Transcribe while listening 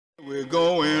We're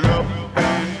going up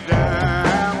and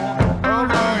down,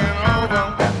 over and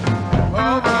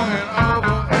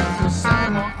over. It's the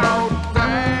same old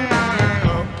thing.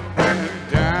 Up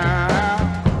and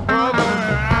down, over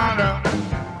and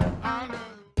under.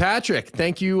 Patrick,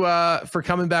 thank you for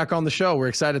coming back on the show. We're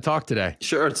excited to talk today.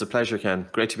 Sure, it's a pleasure, Ken.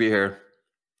 Great to be here.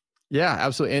 Yeah,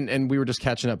 absolutely. And we were just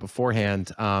catching up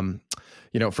beforehand.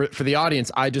 You know, for the audience,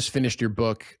 I just finished your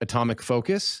book, Atomic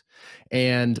Focus.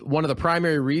 And one of the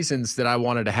primary reasons that I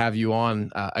wanted to have you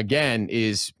on again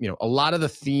is, you know, a lot of the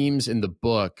themes in the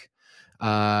book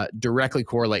directly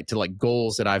correlate to like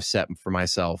goals that I've set for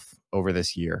myself over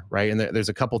this year, right? And there's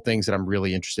a couple things that I'm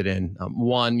really interested in.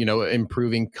 One, you know,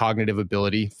 improving cognitive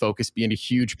ability, focus being a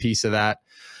huge piece of that.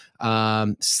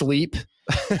 Sleep.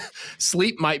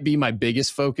 Sleep might be my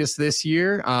biggest focus this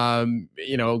year.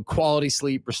 You know, quality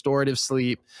sleep, restorative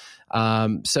sleep.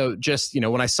 So just, you know,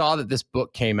 when I saw that this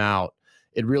book came out,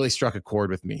 it really struck a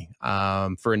chord with me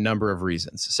for a number of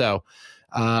reasons. So,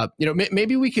 you know,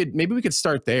 maybe we could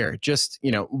start there. Just,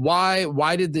 you know,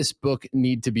 why did this book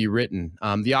need to be written?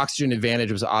 The Oxygen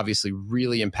Advantage was obviously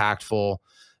really impactful.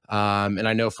 And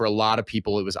I know for a lot of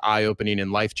people, it was eye-opening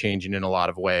and life-changing in a lot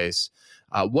of ways.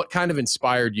 What kind of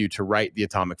inspired you to write The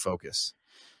Atomic Focus?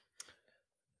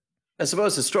 I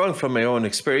suppose it's drawing from my own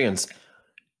experience.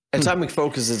 Atomic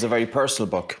Focus is a very personal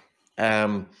book.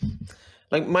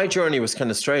 Like my journey was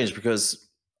kind of strange because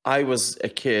I was a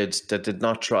kid that did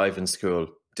not thrive in school,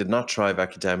 did not thrive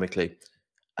academically.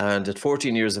 And at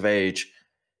 14 years of age,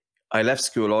 I left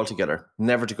school altogether,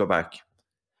 never to go back.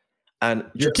 And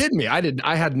you're kidding me.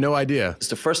 I had no idea. It's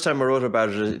the first time I wrote about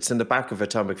it. It's in the back of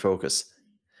Atomic Focus.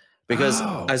 Because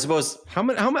I suppose how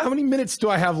many minutes do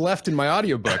I have left in my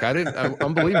audiobook?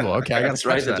 Unbelievable. Okay, I got it's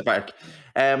right at the back.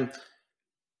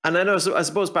 And I know, I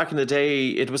suppose back in the day,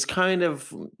 it was kind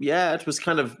of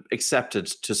accepted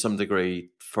to some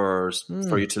degree for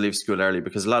you to leave school early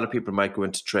because a lot of people might go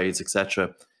into trades,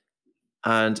 etc.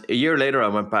 And a year later, I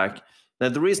went back. Now,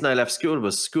 the reason I left school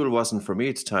was school wasn't for me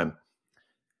at the time.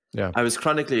 Yeah, I was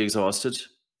chronically exhausted.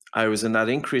 I was in that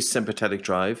increased sympathetic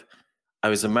drive. I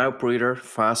was a mouth breather,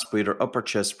 fast breather, upper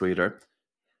chest breather,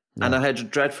 and I had a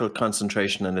dreadful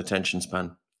concentration and attention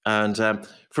span. And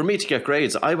for me to get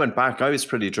grades, I went back. I was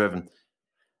pretty driven.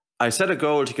 I set a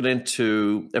goal to get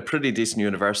into a pretty decent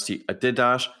university. I did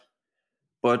that,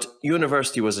 but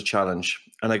university was a challenge,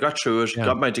 and I got through it,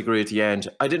 got my degree at the end.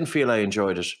 I didn't feel I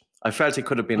enjoyed it. I felt it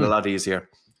could have been a lot easier.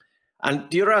 And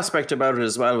the other aspect about it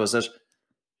as well was that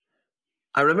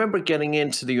I remember getting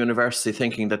into the university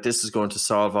thinking that this is going to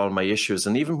solve all my issues.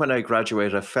 And even when I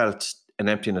graduated, I felt an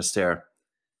emptiness there.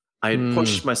 I had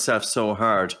pushed myself so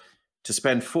hard to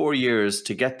spend 4 years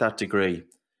to get that degree.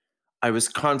 I was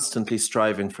constantly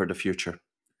striving for the future.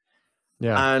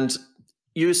 Yeah. And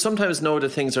you sometimes know that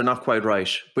things are not quite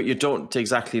right, but you don't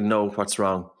exactly know what's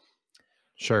wrong.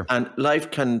 Sure. And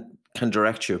life can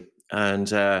direct you.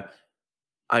 And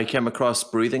I came across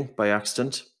breathing by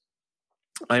accident.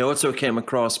 I also came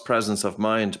across presence of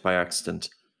mind by accident,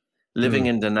 living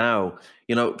in the now.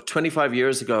 You know, 25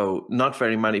 years ago, not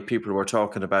very many people were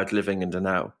talking about living in the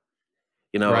now.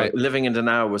 You know, living in the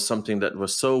now was something that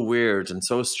was so weird and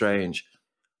so strange.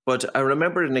 But I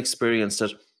remember an experience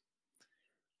that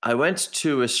I went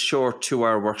to a short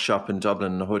 2-hour workshop in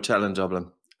Dublin, a hotel in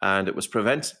Dublin, and it was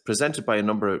presented by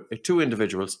two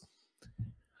individuals.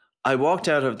 I walked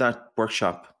out of that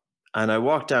workshop and I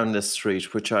walked down this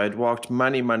street, which I had walked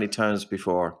many, many times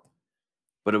before,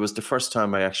 but it was the first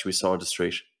time I actually saw the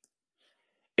street.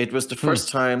 It was the first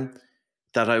time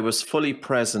that I was fully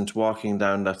present walking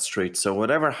down that street. So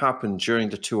whatever happened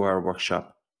during the 2-hour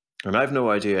workshop, and I have no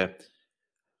idea,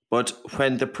 but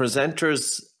when the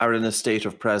presenters are in a state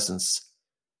of presence,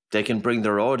 they can bring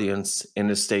their audience in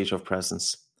a state of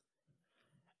presence.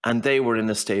 And they were in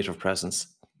a state of presence.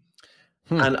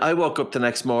 And I woke up the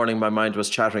next morning, my mind was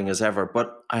chattering as ever,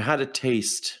 but I had a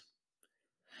taste.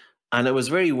 And it was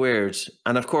very weird.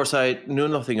 And of course, I knew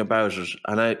nothing about it.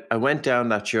 And I went down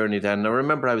that journey then. And I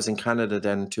remember I was in Canada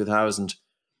then in 2000.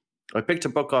 I picked a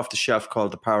book off the shelf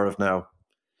called The Power of Now.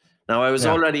 Now, I was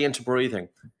already into breathing.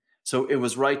 So it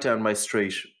was right down my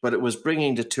street, but it was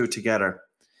bringing the two together.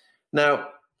 Now,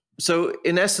 so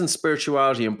in essence,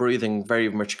 spirituality and breathing very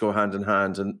much go hand in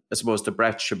hand. And I suppose the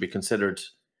breath should be considered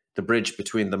the bridge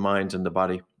between the mind and the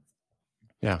body.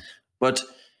 Yeah. But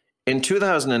in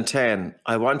 2010,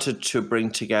 I wanted to bring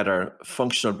together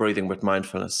functional breathing with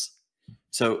mindfulness.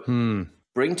 So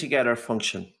bring together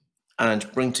function and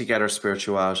bring together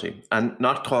spirituality, and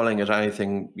not calling it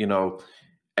anything,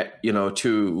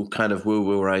 too kind of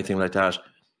woo-woo or anything like that.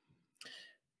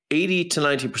 80 to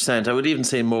 90%, I would even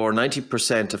say more,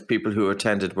 90% of people who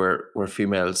attended were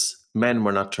females. Men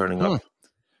were not turning up.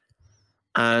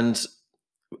 And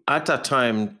at that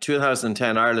time,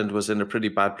 2010, Ireland was in a pretty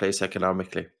bad place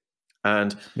economically.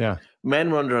 And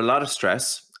men were under a lot of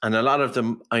stress. And a lot of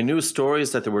them, I knew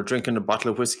stories that they were drinking a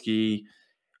bottle of whiskey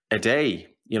a day.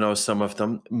 You know, some of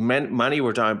them, many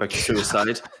were dying by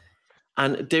suicide.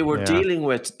 And they were dealing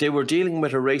with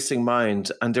a racing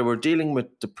mind, and they were dealing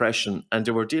with depression, and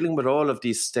they were dealing with all of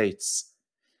these states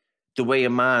the way a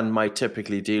man might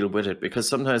typically deal with it, because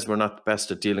sometimes we're not the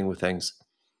best at dealing with things.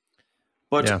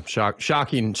 But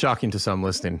shocking to some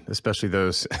listening, especially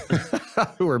those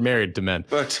who are married to men.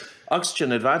 But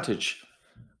Oxygen Advantage,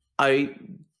 I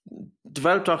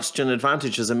developed Oxygen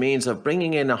Advantage as a means of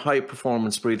bringing in a high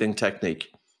performance breathing technique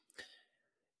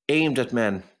aimed at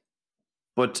men,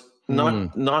 but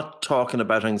not talking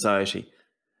about anxiety,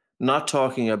 not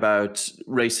talking about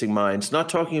racing minds, not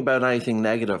talking about anything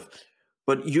negative,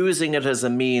 but using it as a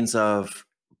means of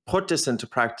put this into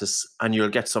practice and you'll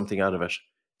get something out of it.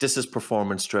 This is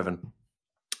performance driven.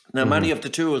 Now, many of the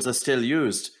tools are still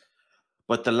used,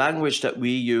 but the language that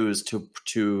we use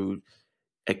to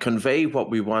convey what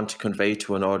we want to convey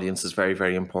to an audience is very,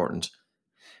 very important.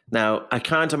 Now, I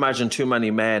can't imagine too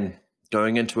many men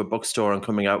going into a bookstore and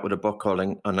coming out with a book called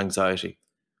On Anxiety.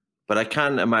 But I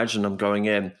can imagine them going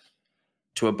in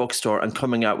to a bookstore and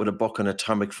coming out with a book on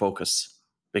atomic focus,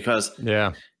 because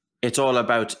it's all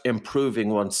about improving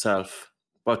oneself.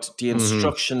 But the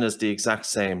instruction is the exact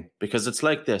same, because it's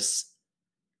like this.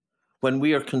 When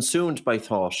we are consumed by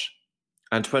thought,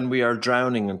 and when we are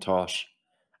drowning in thought,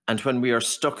 and when we are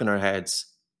stuck in our heads,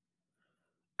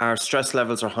 our stress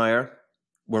levels are higher.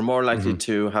 We're more likely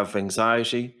to have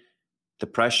anxiety,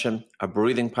 depression, our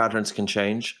breathing patterns can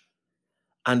change.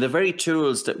 And the very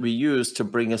tools that we use to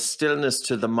bring a stillness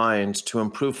to the mind, to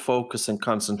improve focus and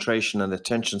concentration and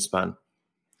attention span,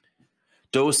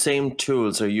 those same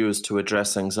tools are used to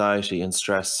address anxiety and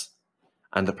stress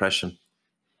and depression.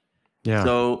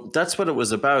 So that's what it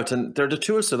was about. And they're the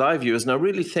tools that I've used. And I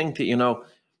really think that, you know,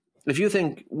 if you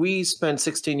think we spent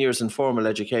 16 years in formal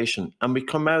education and we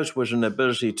come out with an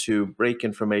ability to break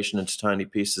information into tiny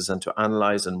pieces and to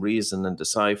analyze and reason and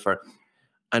decipher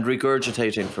and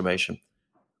regurgitate information,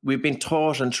 we've been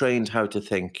taught and trained how to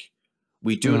think.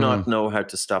 We do not know how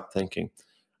to stop thinking.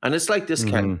 And it's like this,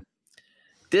 Ken.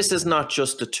 This is not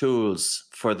just the tools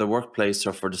for the workplace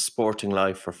or for the sporting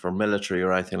life or for military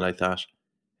or anything like that.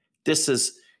 These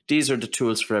are the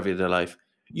tools for everyday life.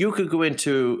 You could go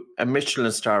into a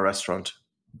Michelin star restaurant.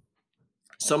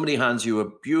 Somebody hands you a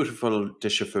beautiful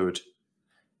dish of food.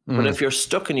 But if you're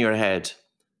stuck in your head,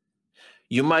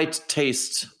 you might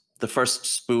taste the first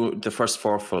spoon, the first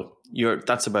forkful.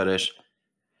 That's about it.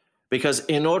 Because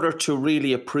in order to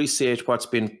really appreciate what's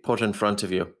been put in front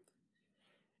of you,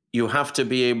 you have to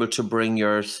be able to bring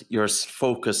your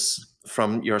focus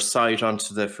from your sight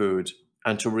onto the food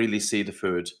and to really see the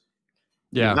food.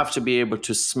 You have to be able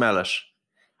to smell it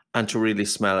and to really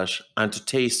smell it and to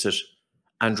taste it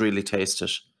and really taste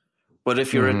it. But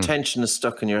if your attention is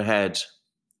stuck in your head,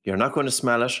 you're not going to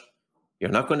smell it, you're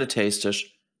not going to taste it,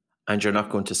 and you're not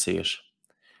going to see it.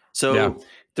 So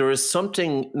there is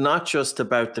something not just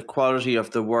about the quality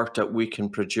of the work that we can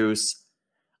produce.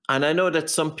 And I know that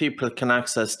some people can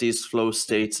access these flow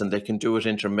states and they can do it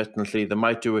intermittently. They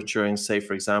might do it during, say,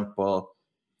 for example,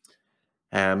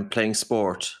 playing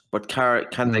sport, but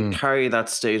can they carry that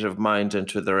state of mind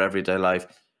into their everyday life?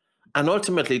 And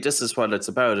ultimately, this is what it's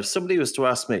about. If somebody was to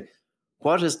ask me,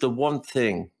 what is the one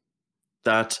thing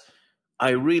that I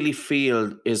really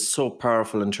feel is so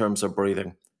powerful in terms of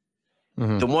breathing?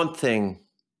 The one thing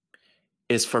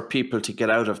is for people to get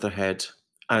out of their head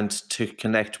and to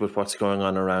connect with what's going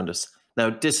on around us.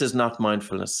 Now, this is not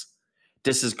mindfulness.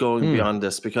 This is going beyond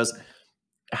this, because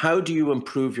how do you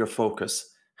improve your focus?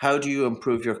 How do you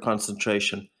improve your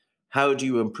concentration? How do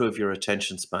you improve your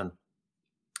attention span?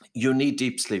 You need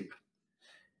deep sleep.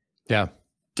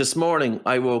 This morning,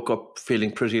 I woke up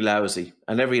feeling pretty lousy,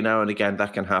 and every now and again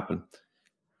that can happen.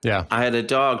 I had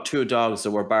two dogs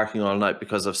that were barking all night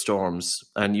because of storms,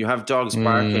 and you have dogs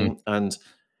barking, and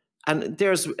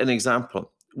there's an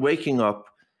example. Waking up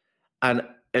and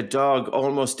a dog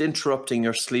almost interrupting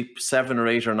your sleep 7 or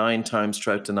 8 or 9 times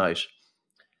throughout the night.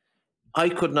 I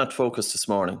could not focus this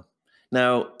morning.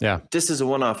 Now, this is a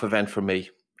one-off event for me,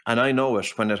 and I know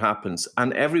it when it happens.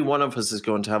 And every one of us is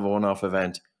going to have a one-off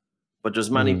event. But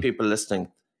there's many people listening,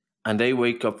 and they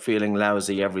wake up feeling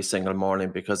lousy every single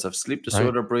morning because of sleep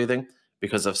disorder breathing,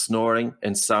 because of snoring,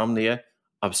 insomnia,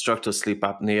 obstructive sleep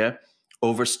apnea,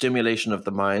 overstimulation of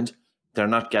the mind. They're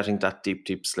not getting that deep,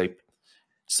 deep sleep.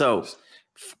 So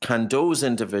can those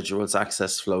individuals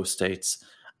access flow states?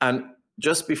 And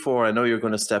just before, I know you're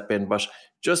going to step in, but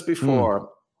just before,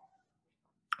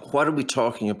 what are we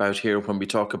talking about here when we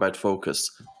talk about focus?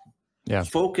 Yeah.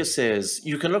 Focus is,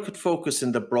 you can look at focus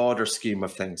in the broader scheme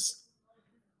of things.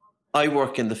 I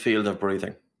work in the field of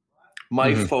breathing.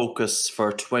 My focus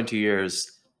for 20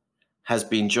 years has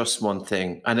been just one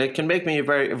thing. And it can make me a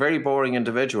very boring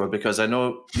individual because I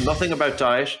know nothing about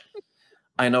diet.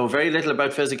 I know very little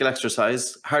about physical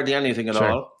exercise, hardly anything at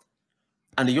all.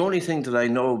 And the only thing that I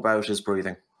know about is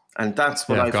breathing. And that's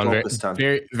what I focused on.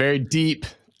 Very deep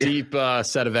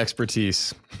set of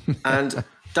expertise. And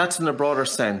that's in a broader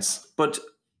sense. But,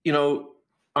 you know,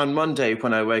 on Monday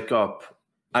when I wake up,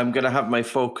 I'm going to have my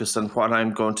focus on what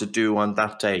I'm going to do on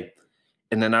that day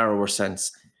in a narrower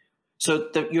sense. So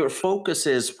your focus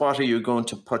is, what are you going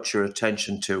to put your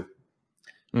attention to?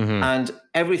 And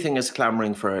everything is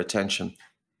clamoring for attention,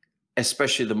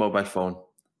 especially the mobile phone.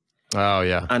 Oh,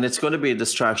 yeah. And it's going to be a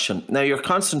distraction. Now, your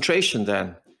concentration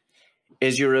then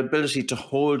is your ability to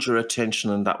hold your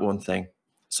attention on that one thing.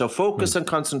 So focus and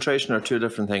concentration are two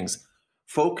different things.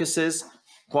 Focus is,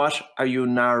 what are you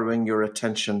narrowing your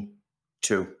attention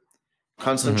to?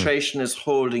 Concentration is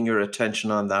holding your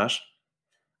attention on that.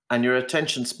 And your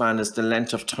attention span is the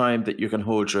length of time that you can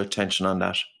hold your attention on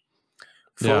that.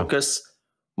 Focus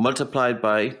multiplied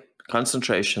by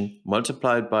concentration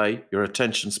multiplied by your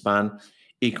attention span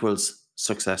equals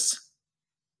success.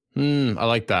 I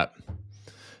like that.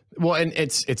 Well, and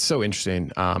it's so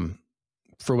interesting.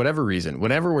 For whatever reason,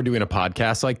 whenever we're doing a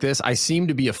podcast like this, I seem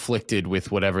to be afflicted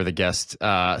with whatever the guest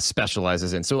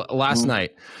specializes in. So last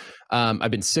night,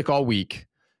 I've been sick all week.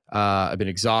 I've been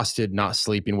exhausted, not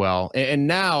sleeping well. And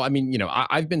now, I mean, you know,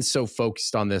 I've been so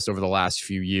focused on this over the last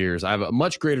few years. I have a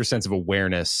much greater sense of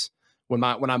awareness when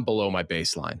I'm below my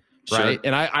baseline. Right.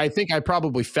 And I think I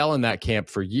probably fell in that camp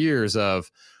for years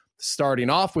of starting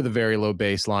off with a very low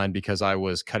baseline because I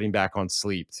was cutting back on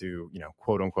sleep to, you know,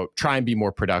 quote unquote, try and be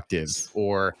more productive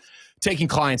or taking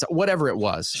clients, whatever it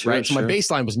was. Right. So my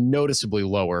baseline was noticeably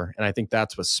lower. And I think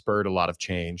that's what spurred a lot of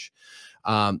change.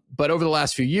 But over the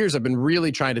last few years, I've been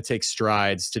really trying to take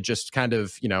strides to just kind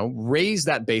of, you know, raise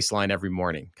that baseline every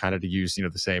morning, kind of to use, you know,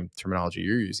 the same terminology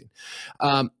you're using.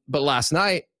 But last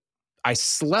night I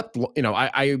slept, you know,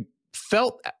 I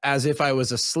felt as if I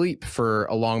was asleep for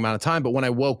a long amount of time. But when I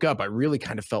woke up, I really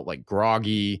kind of felt like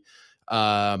groggy. You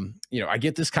know, I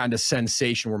get this kind of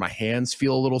sensation where my hands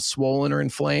feel a little swollen or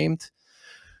inflamed.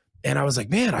 And I was like,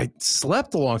 man, I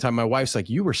slept a long time. My wife's like,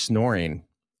 you were snoring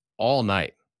all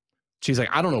night. She's like,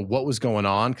 I don't know what was going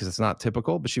on because it's not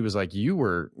typical, but she was like, you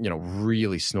were, you know,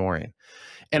 really snoring.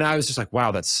 And I was just like,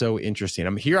 wow, that's so interesting.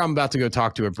 I'm about to go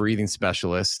talk to a breathing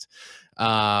specialist.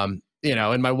 You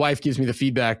know, and my wife gives me the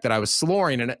feedback that I was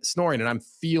snoring and I'm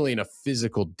feeling a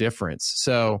physical difference.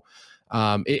 So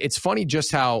it's funny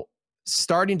just how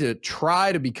starting to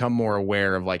try to become more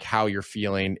aware of like how you're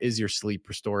feeling, is your sleep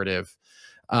restorative?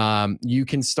 You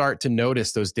can start to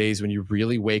notice those days when you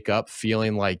really wake up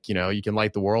feeling like, you know, you can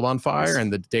light the world on fire,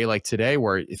 and the day like today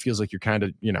where it feels like you're kind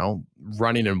of, you know,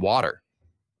 running in water.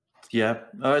 Yeah,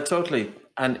 totally.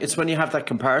 And it's when you have that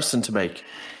comparison to make.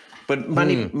 But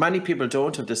many people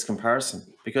don't have this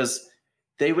comparison because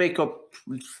they wake up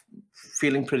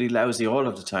feeling pretty lousy all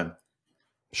of the time.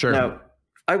 Sure. Now,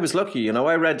 I was lucky, you know,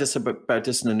 I read this about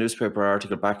this in a newspaper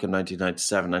article back in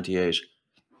 1997, 98.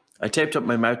 I taped up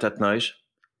my mouth that night,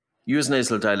 used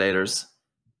nasal dilators,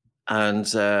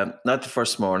 and not the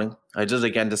first morning. I did it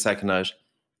again the second night,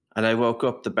 and I woke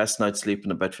up the best night's sleep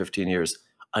in about 15 years.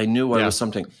 I knew I was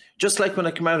something. Just like when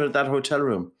I came out of that hotel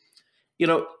room. You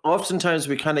know, oftentimes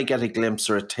we kind of get a glimpse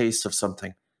or a taste of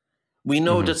something. We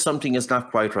know that something is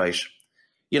not quite right.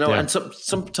 You know, and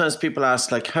sometimes people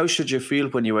ask, like, how should you feel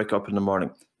when you wake up in the morning?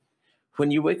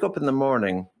 When you wake up in the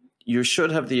morning, you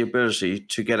should have the ability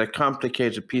to get a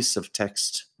complicated piece of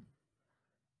text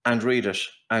and read it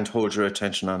and hold your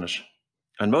attention on it.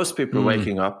 And most people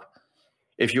waking up,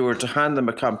 if you were to hand them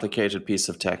a complicated piece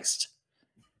of text,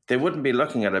 they wouldn't be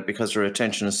looking at it because their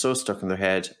attention is so stuck in their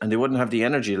head, and they wouldn't have the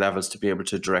energy levels to be able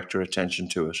to direct their attention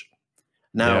to it.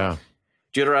 Now,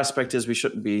 the other aspect is we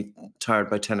shouldn't be tired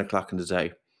by 10 o'clock in the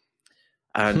day.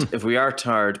 And if we are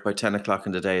tired by 10 o'clock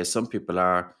in the day, as some people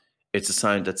are, it's a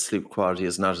sign that sleep quality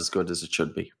is not as good as it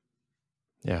should be.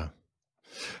 Yeah.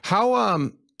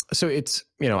 How, so it's,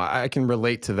 you know, I can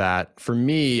relate to that. For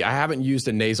me, I haven't used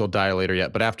a nasal dilator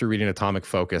yet, but after reading Atomic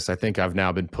Focus, I think I've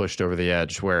now been pushed over the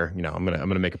edge where, you know, I'm going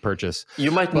to make a purchase.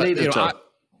 You might need it.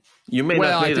 You may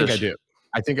not need it. I think I do.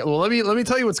 I think, well, let me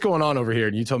tell you what's going on over here,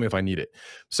 and you tell me if I need it.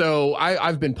 So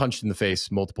I've been punched in the face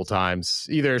multiple times,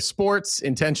 either sports,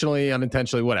 intentionally,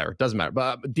 unintentionally, whatever, it doesn't matter,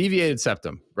 but deviated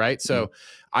septum, right? So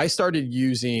I started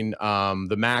using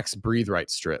the Max Breathe Right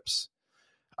strips.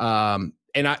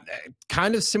 and I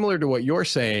kind of similar to what you're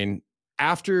saying,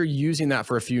 after using that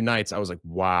for a few nights, I was like,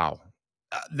 wow,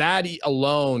 that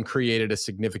alone created a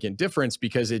significant difference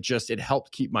because it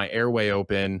helped keep my airway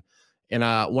open. And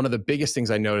one of the biggest things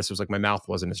I noticed was like my mouth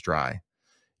wasn't as dry,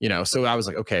 so I was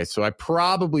like, okay, so I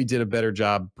probably did a better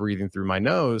job breathing through my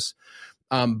nose.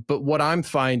 But what I'm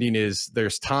finding is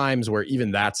there's times where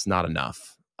even that's not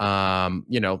enough.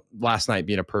 Last night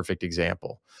being a perfect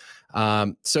example.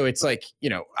 So it's like,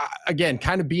 again,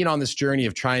 kind of being on this journey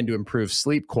of trying to improve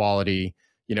sleep quality,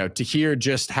 to hear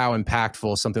just how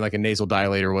impactful something like a nasal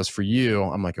dilator was for you.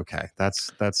 I'm like, okay,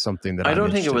 that's something that I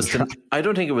don't think it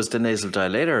was the nasal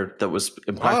dilator that was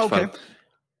impactful. Oh, okay.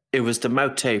 It was the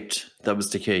mouth taped that was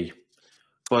the key.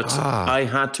 But I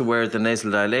had to wear the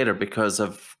nasal dilator because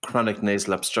of chronic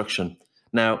nasal obstruction.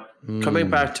 Now, coming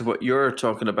back to what you're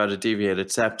talking about, a deviated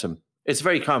septum, it's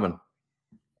very common.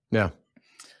 Yeah.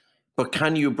 But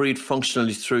can you breathe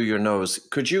functionally through your nose?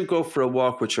 Could you go for a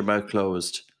walk with your mouth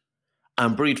closed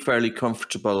and breathe fairly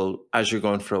comfortable as you're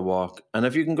going for a walk? And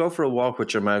if you can go for a walk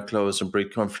with your mouth closed and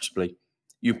breathe comfortably,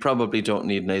 you probably don't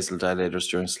need nasal dilators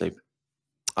during sleep.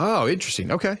 Oh,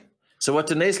 interesting. Okay. So what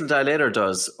the nasal dilator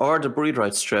does, or the breathe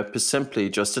right strip, is simply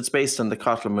it's based on the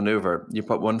Cottle maneuver. You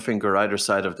put one finger either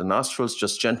side of the nostrils,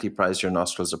 just gently prise your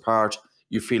nostrils apart.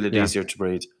 You feel it easier to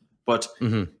breathe. But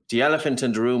the elephant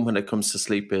in the room when it comes to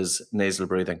sleep is nasal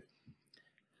breathing.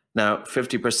 Now,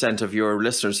 50% of your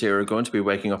listeners here are going to be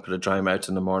waking up with a dry mouth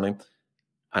in the morning.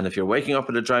 And if you're waking up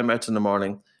with a dry mouth in the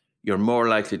morning, you're more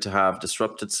likely to have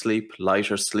disrupted sleep,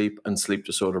 lighter sleep, and sleep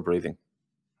disorder breathing.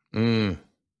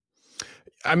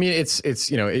 I mean,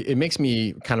 it makes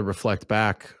me kind of reflect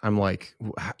back. I'm like,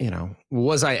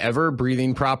 was I ever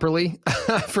breathing properly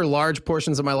for large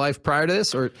portions of my life prior to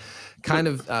this? Or kind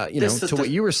of, to what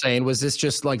you were saying, was this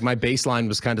just like my baseline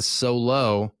was kind of so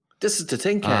low? This is the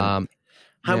thing, Ken.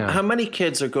 How many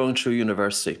kids are going through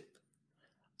university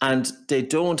and they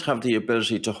don't have the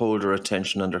ability to hold their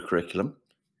attention under curriculum?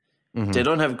 They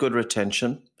don't have good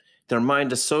retention. Their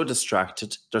mind is so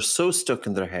distracted. They're so stuck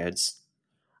in their heads.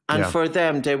 And for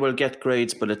them, they will get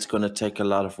grades, but it's going to take a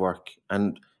lot of work.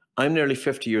 And I'm nearly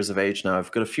 50 years of age now.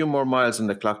 I've got a few more miles on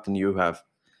the clock than you have.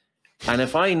 And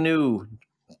if I knew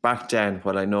back then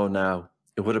what I know now,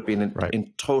 it would have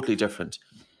been totally different.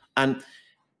 And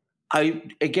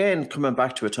again, coming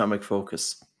back to atomic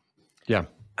focus. Yeah.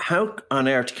 How on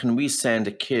earth can we send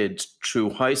a kid through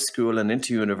high school and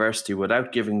into university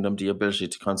without giving them the ability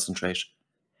to concentrate?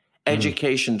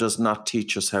 Education does not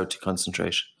teach us how to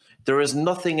concentrate. There is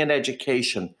nothing in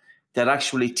education that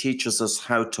actually teaches us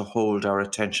how to hold our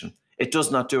attention. It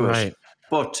does not do it.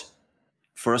 But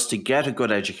for us to get a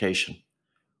good education,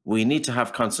 we need to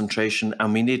have concentration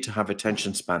and we need to have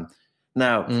attention span.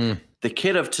 Now, the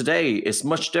kid of today is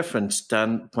much different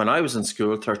than when I was in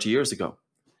school 30 years ago,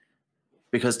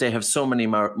 because they have so many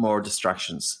more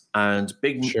distractions and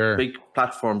big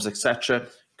platforms, etc.,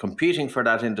 competing for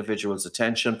that individual's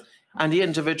attention. And the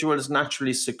individual is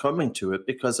naturally succumbing to it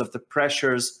because of the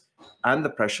pressures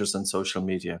on social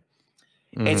media.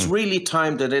 It's really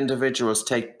time that individuals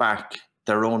take back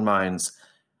their own minds.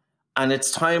 And it's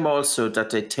time also that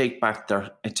they take back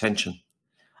their attention.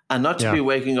 And not to be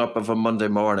waking up of a Monday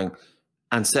morning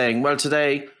and saying, well,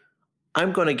 today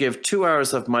I'm going to give 2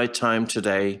 hours of my time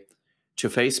today to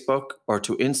Facebook or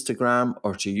to Instagram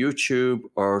or to YouTube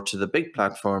or to the big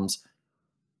platforms.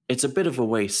 It's a bit of a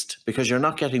waste because you're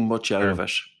not getting much out of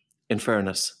it, in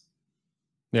fairness.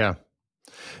 Yeah.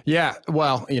 Yeah.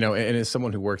 Well, and as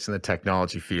someone who works in the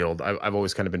technology field, I've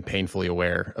always kind of been painfully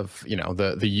aware of,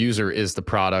 the user is the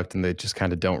product and they just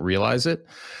kind of don't realize it.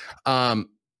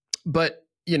 But,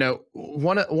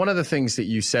 one of the things that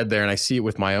you said there, and I see it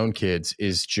with my own kids,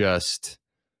 is just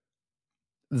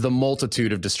the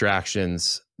multitude of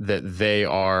distractions that they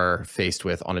are faced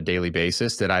with on a daily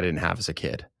basis that I didn't have as a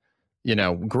kid.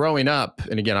 Growing up,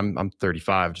 and again, I'm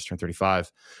 35, just turned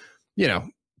 35,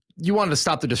 you wanted to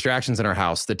stop the distractions in our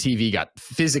house. The TV got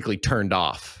physically turned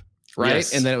off, right?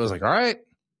 Yes. And then it was like, all right,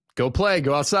 go play,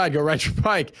 go outside, go ride your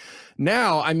bike.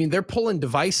 Now, I mean, they're pulling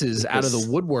devices out of the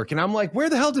woodwork, and I'm like, where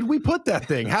the hell did we put that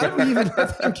thing? How did we even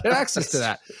let them get access to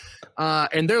that?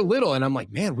 And they're little, and I'm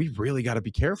like, man, we really got to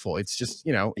be careful. It's just,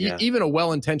 even a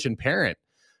well-intentioned parent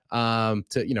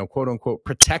to, quote unquote,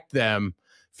 protect them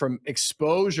from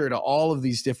exposure to all of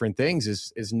these different things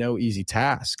is no easy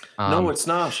task. No, it's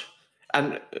not.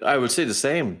 And I would say the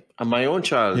same. And my own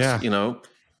child,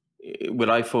 with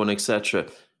iPhone, etc.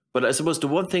 But I suppose the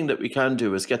one thing that we can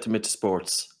do is get them into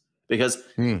sports, because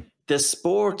the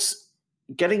sports,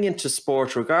 getting into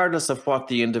sport, regardless of what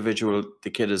the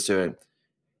kid is doing,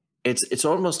 it's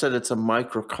almost that it's a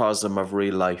microcosm of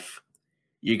real life.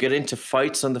 You get into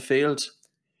fights on the field,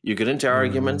 you get into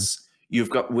arguments, you've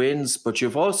got wins, but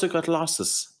you've also got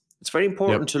losses. It's very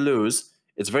important to lose.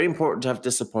 It's very important to have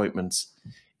disappointments.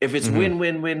 If it's win,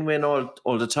 win, win, win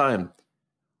all the time,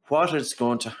 what is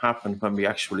going to happen when we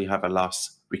actually have a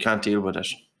loss? We can't deal with it.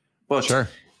 But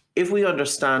if we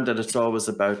understand that it's always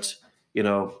about, you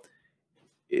know,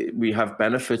 we have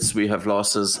benefits, we have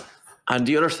losses. And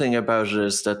the other thing about it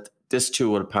is that this too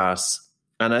will pass.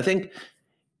 And I think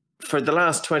for the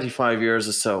last 25 years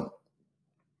or so,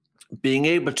 being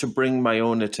able to bring my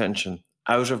own attention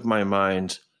out of my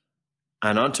mind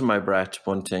and onto my breath,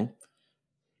 one thing,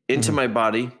 into my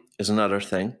body is another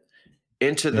thing,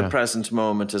 into the present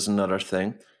moment is another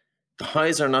thing. The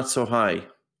highs are not so high,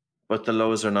 but the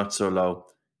lows are not so low.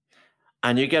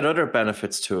 And you get other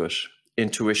benefits to it: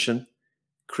 intuition,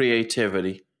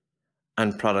 creativity,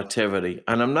 and productivity.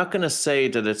 And I'm not going to say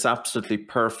that it's absolutely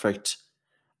perfect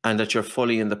and that you're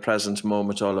fully in the present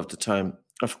moment all of the time.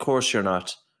 Of course you're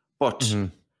not. But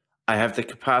I have the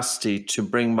capacity to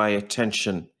bring my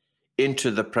attention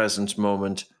into the present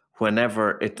moment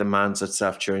whenever it demands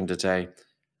itself during the day.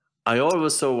 I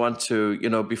always so want to, you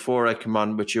know, before I come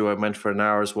on with you, I went for an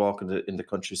hour's walk in the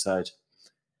countryside.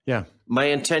 Yeah. My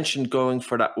intention going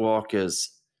for that walk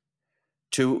is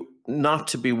to not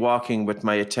to be walking with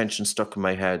my attention stuck in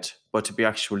my head, but to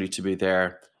be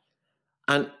there.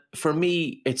 And for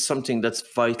me, it's something that's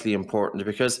vitally important,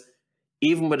 because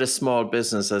even with a small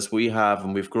business as we have,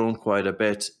 and we've grown quite a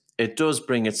bit, it does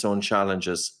bring its own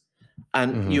challenges.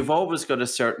 And you've always got a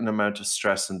certain amount of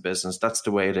stress in business. That's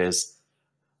the way it is.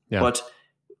 Yeah. But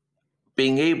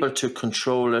being able to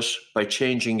control it by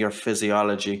changing your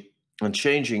physiology and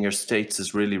changing your states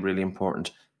is really, really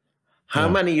important. How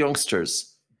many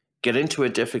youngsters get into a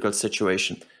difficult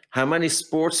situation? How many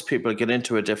sports people get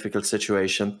into a difficult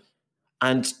situation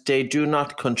and they do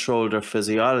not control their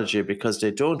physiology because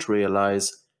they don't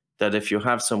realize that if you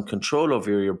have some control over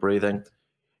your breathing,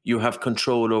 you have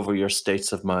control over your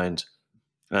states of mind.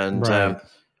 And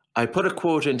I put a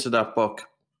quote into that book.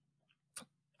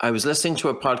 I was listening to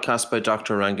a podcast by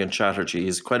Dr. Rangan Chatterjee.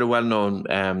 He's quite a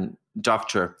well-known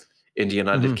doctor in the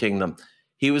United Kingdom.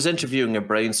 He was interviewing a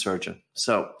brain surgeon.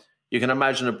 So you can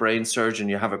imagine a brain surgeon,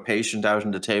 you have a patient out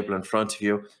on the table in front of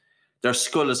you, their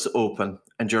skull is open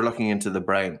and you're looking into the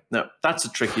brain. Now, that's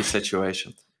a tricky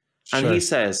situation. And he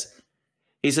says,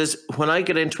 when I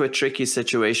get into a tricky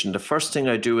situation, the first thing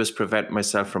I do is prevent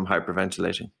myself from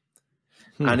hyperventilating.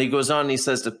 And he goes on, he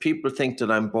says that people think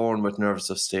that I'm born with nerves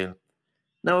of steel.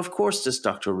 Now, of course, this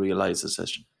doctor realizes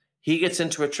it. He gets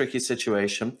into a tricky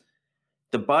situation.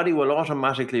 The body will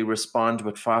automatically respond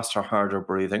with faster, harder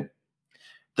breathing.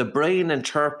 The brain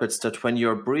interprets that when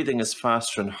your breathing is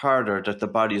faster and harder, that the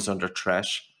body is under threat.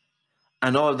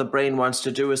 And all the brain wants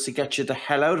to do is to get you the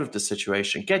hell out of the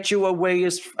situation, get you away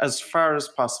as far as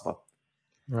possible.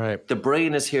 Right. The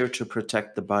brain is here to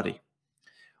protect the body.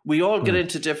 We all get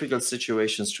into difficult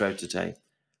situations throughout the day.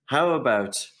 How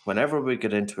about whenever we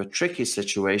get into a tricky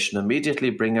situation,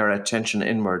 immediately bring our attention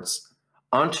inwards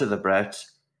onto the breath,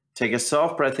 take a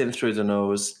soft breath in through the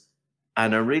nose,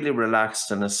 and a really relaxed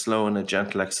and a slow and a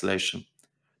gentle exhalation.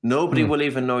 Nobody will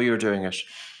even know you're doing it.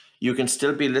 You can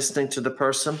still be listening to the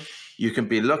person. You can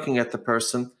be looking at the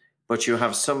person, but you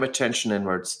have some attention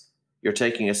inwards. You're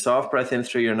taking a soft breath in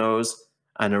through your nose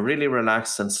and a really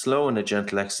relaxed and slow and a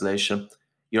gentle exhalation.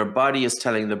 Your body is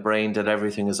telling the brain that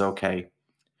everything is okay.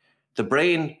 The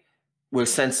brain will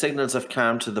send signals of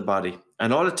calm to the body.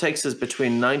 And all it takes is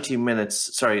between 90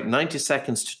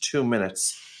 seconds to 2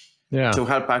 minutes to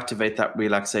help activate that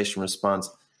relaxation response.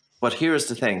 But here's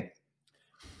the thing.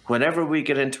 Whenever we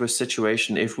get into a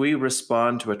situation, if we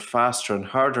respond to it faster and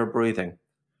harder breathing,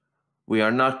 we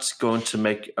are not going to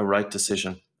make a right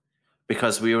decision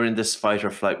because we are in this fight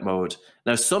or flight mode.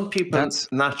 Now, some people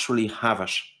naturally have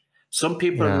it. Some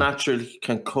people naturally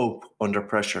can cope under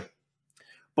pressure.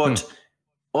 But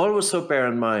also bear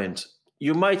in mind,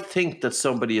 you might think that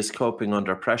somebody is coping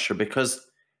under pressure because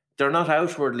they're not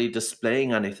outwardly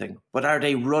displaying anything, but are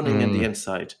they running in the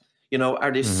inside? You know,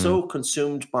 are they so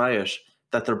consumed by it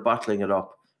that they're bottling it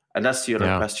up? And that's the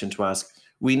other question to ask.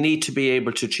 We need to be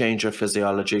able to change our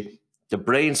physiology. The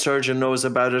brain surgeon knows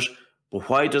about it, but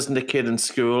why doesn't the kid in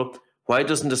school? Why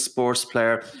doesn't the sports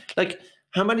player? Like,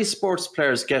 how many sports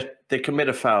players they commit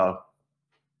a foul,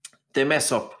 they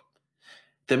mess up,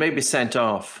 they may be sent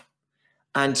off.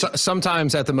 And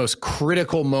sometimes at the most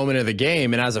critical moment of the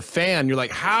game, and as a fan, you're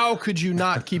like, how could you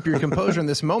not keep your composure in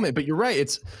this moment? But you're right,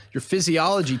 it's your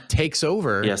physiology takes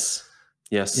over. Yes.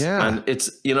 Yeah. And it's,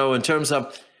 you know, in terms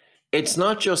of, it's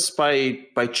not just by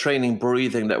training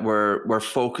breathing that we're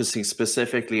focusing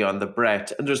specifically on the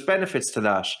breath, and there's benefits to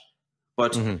that.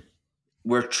 but Mm-hmm.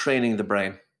 we're training the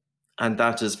brain, and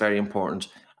that is very important.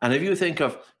 And if you think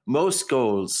of most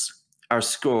goals are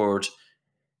scored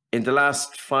in the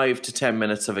last 5 to 10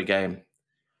 minutes of a game.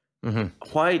 Mm-hmm.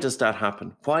 Why does that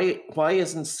happen? Why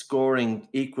isn't scoring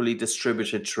equally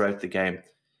distributed throughout the game?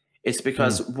 It's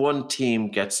because one team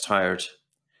gets tired,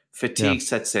 fatigue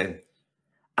sets in.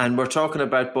 And we're talking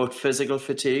about both physical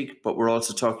fatigue, but we're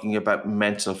also talking about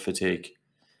mental fatigue.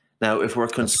 Now, if we're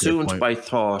consumed by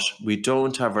thought, we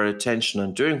don't have our attention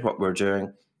on doing what we're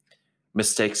doing,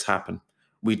 mistakes happen.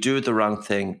 We do the wrong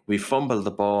thing, we fumble the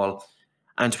ball.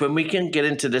 And when we can get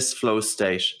into this flow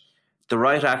state, the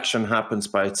right action happens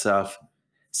by itself.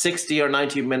 60 or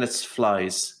 90 minutes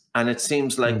flies, and it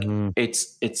seems like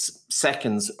it's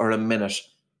seconds or a minute.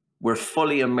 We're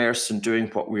fully immersed in doing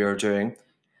what we are doing.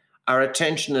 Our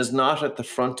attention is not at the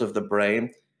front of the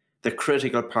brain, the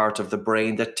critical part of the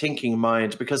brain, the thinking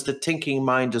mind, because the thinking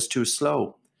mind is too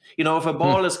slow. You know, if a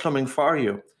ball is coming for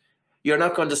you, you're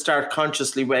not going to start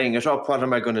consciously weighing it up. What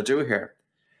am I going to do here?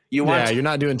 You're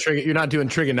not doing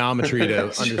trigonometry to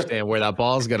understand where that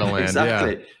ball's going to land.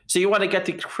 Exactly. Yeah. So you want to get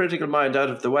the critical mind out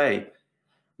of the way.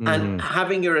 And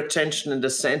having your attention in the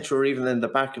center or even in the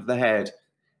back of the head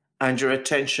and your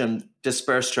attention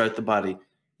dispersed throughout the body,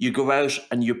 you go out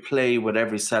and you play with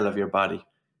every cell of your body.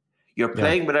 You're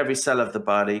playing with every cell of the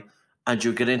body and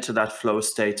you get into that flow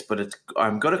state. But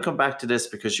I'm going to come back to this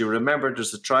because you remember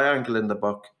there's a triangle in the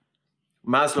book,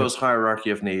 Maslow's hierarchy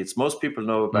of needs. Most people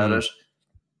know about it.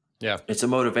 Yeah. It's a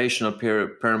motivational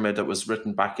pyramid that was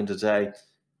written back in the day.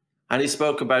 And he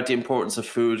spoke about the importance of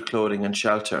food, clothing, and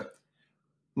shelter.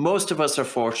 Most of us are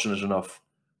fortunate enough.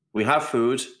 We have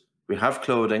food, we have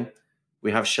clothing,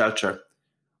 we have shelter.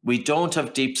 We don't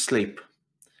have deep sleep.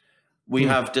 We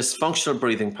have dysfunctional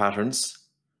breathing patterns,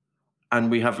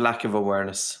 and we have lack of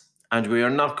awareness. And we are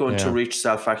not going to reach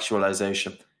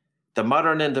self-actualization. The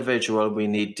modern individual, we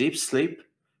need deep sleep,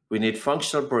 we need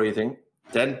functional breathing,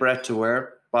 then breath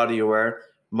aware, body aware,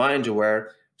 mind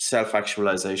aware,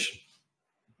 self-actualization.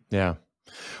 Yeah.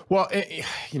 Well,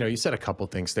 you know, you said a couple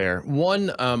things there. One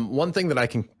thing that I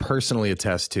can personally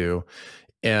attest to,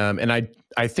 and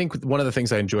I think one of the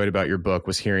things I enjoyed about your book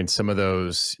was hearing some of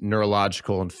those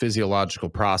neurological and physiological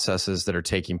processes that are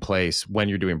taking place when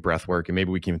you're doing breath work. And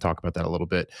maybe we can even talk about that a little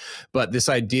bit. But this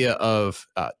idea of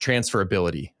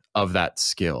transferability of that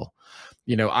skill.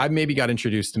 You know, I maybe got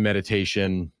introduced to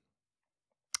meditation,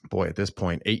 at this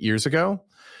point, 8 years ago.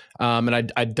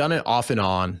 And I'd done it off and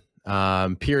on.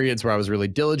 Periods where I was really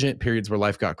diligent, periods where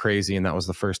life got crazy, and that was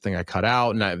the first thing I cut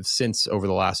out. And I've since, over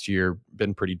the last year,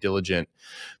 been pretty diligent.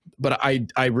 But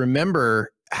I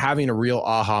remember having a real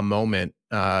aha moment,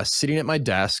 sitting at my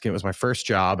desk. And it was my first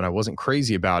job, and I wasn't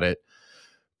crazy about it.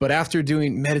 But after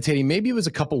meditating, maybe it was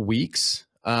a couple weeks,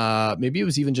 maybe it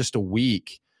was even just a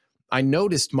week, I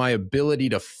noticed my ability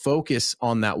to focus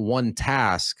on that one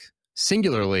task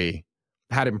singularly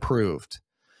had improved.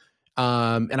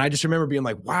 And I just remember being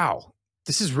like, wow,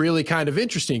 this is really kind of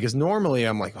interesting, because normally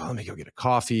I'm like, oh, let me go get a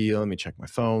coffee. Let me check my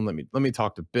phone. Let me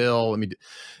talk to Bill.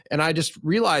 And I just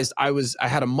realized I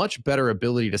had a much better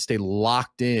ability to stay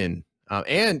locked in.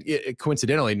 And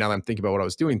coincidentally, now that I'm thinking about what I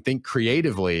was doing, think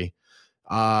creatively,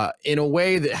 in a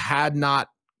way that had not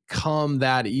come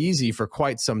that easy for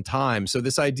quite some time. So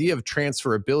this idea of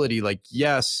transferability, like,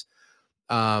 yes,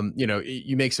 you know,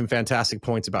 you make some fantastic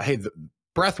points about, hey, the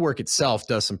breath work itself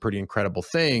does some pretty incredible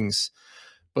things,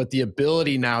 but the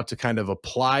ability now to kind of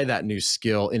apply that new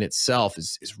skill in itself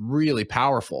is really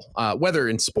powerful, whether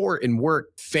in sport, in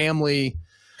work, family.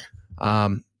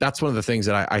 That's one of the things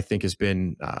that I think has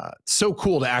been so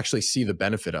cool to actually see the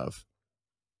benefit of.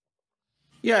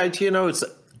 Yeah, you know,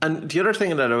 and the other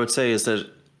thing that I would say is that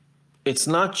it's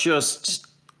not just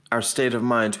our state of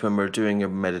mind when we're doing a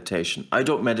meditation. I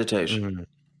don't meditate. Mm-hmm.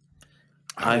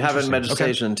 I haven't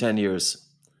meditated in 10 years.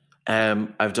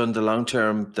 I've done the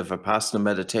long-term, the Vipassana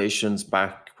meditations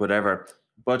back, whatever.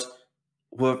 But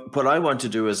what I want to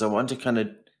do is I want to kind of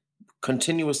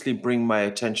continuously bring my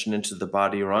attention into the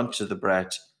body or onto the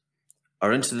breath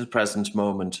or into the present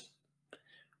moment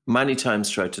many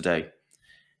times throughout the day.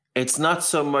 It's not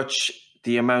so much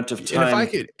the amount of time.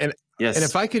 And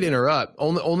if I could interrupt,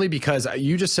 only because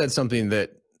you just said something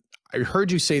that I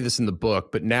heard you say this in the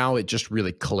book, but now it just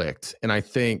really clicked. And I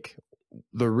think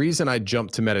the reason I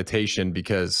jumped to meditation,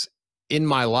 because in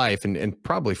my life, and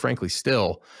probably frankly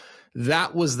still,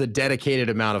 that was the dedicated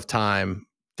amount of time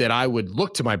that I would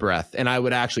look to my breath and I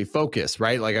would actually focus,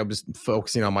 right? Like I was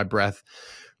focusing on my breath.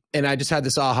 And I just had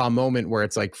this aha moment where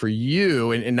it's like, for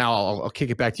you, and now I'll kick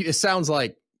it back to you. It sounds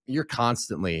like you're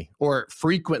constantly or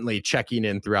frequently checking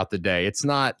in throughout the day. It's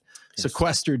not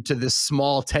sequestered to this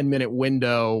small 10-minute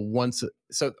window once.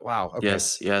 So, wow. Okay.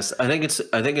 Yes. I think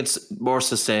it's more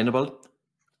sustainable.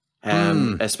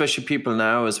 Especially people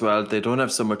now as well, they don't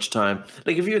have so much time.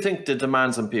 Like if you think the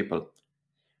demands on people,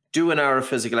 do an hour of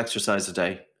physical exercise a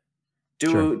day,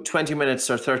 do 20 minutes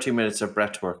or 30 minutes of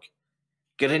breath work,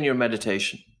 get in your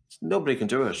meditation. Nobody can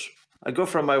do it. I go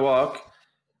for my walk.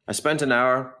 I spent an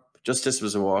hour, just this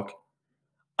was a walk.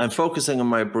 I'm focusing on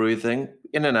my breathing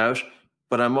in and out,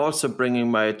 but I'm also bringing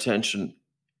my attention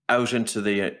out into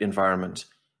the environment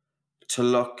to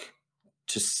look,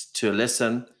 to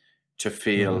listen, to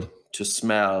feel, to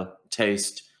smell,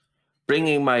 taste,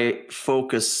 bringing my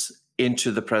focus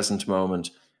into the present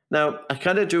moment. Now, I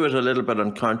kind of do it a little bit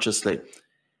unconsciously.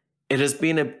 It has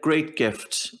been a great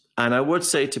gift. And I would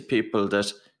say to people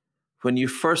that when you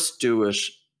first do it,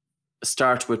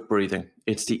 start with breathing.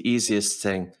 It's the easiest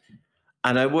thing.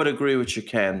 And I would agree with you,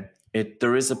 Ken.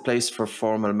 There is a place for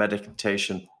formal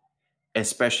meditation,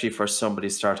 especially for somebody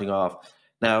starting off.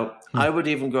 Now, I would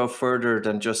even go further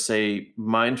than just say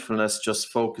mindfulness, just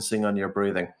focusing on your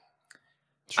breathing.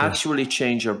 Sure. Actually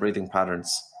change your breathing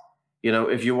patterns. You know,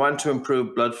 if you want to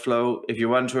improve blood flow, if you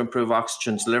want to improve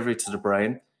oxygen delivery to the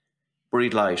brain,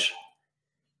 breathe light.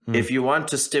 If you want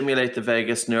to stimulate the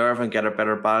vagus nerve and get a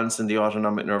better balance in the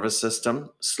autonomic nervous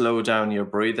system, slow down your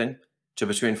breathing to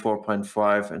between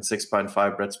 4.5 and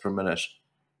 6.5 breaths per minute.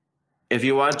 If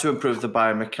you want to improve the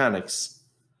biomechanics,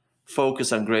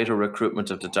 focus on greater recruitment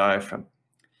of the diaphragm.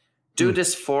 Do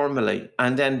this formally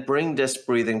and then bring this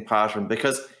breathing pattern,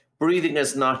 because breathing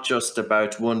is not just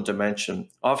about one dimension.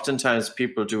 Oftentimes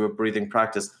people do a breathing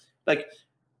practice. Like,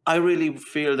 I really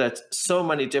feel that so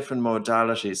many different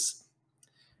modalities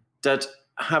that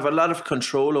have a lot of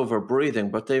control over breathing,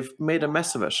 but they've made a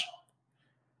mess of it.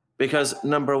 Because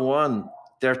number one,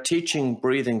 they're teaching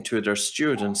breathing to their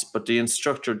students, but the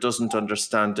instructor doesn't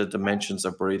understand the dimensions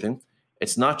of breathing.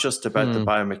 It's not just about the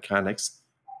biomechanics.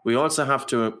 We also have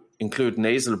to include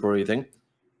nasal breathing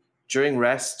during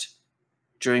rest,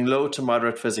 during low to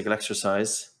moderate physical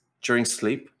exercise, during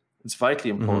sleep. It's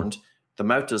vitally important. The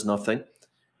mouth does nothing.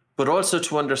 But also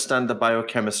to understand the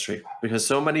biochemistry, because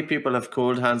so many people have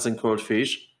cold hands and cold feet.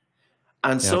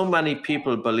 And so many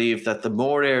people believe that the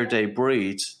more air they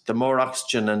breathe, the more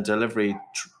oxygen and delivery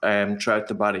throughout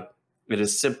the body. It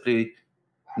is simply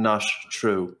not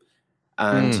true.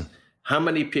 And how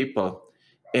many people,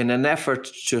 in an effort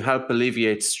to help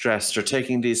alleviate stress, are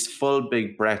taking these full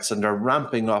big breaths and they're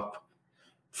ramping up.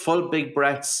 Full big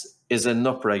breaths is an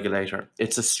upregulator.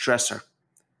 It's a stressor.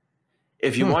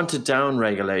 If you want to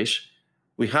downregulate,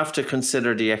 we have to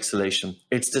consider the exhalation.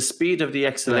 It's the speed of the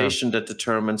exhalation that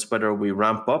determines whether we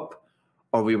ramp up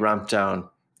or we ramp down.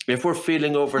 If we're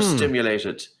feeling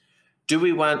overstimulated, do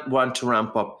we want to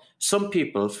ramp up? Some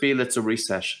people feel it's a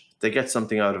reset. They get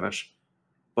something out of it,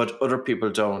 but other people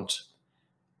don't.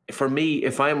 For me,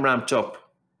 if I'm ramped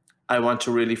up, I want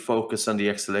to really focus on the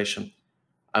exhalation.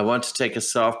 I want to take a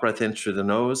soft breath in through the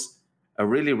nose, a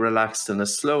really relaxed and a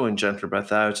slow and gentle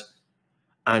breath out,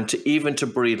 and to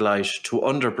breathe light, to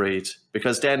underbreathe,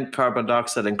 because then carbon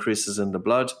dioxide increases in the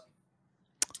blood.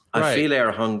 I feel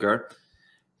air hunger.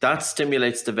 That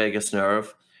stimulates the vagus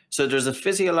nerve. So there's a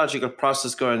physiological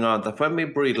process going on that when we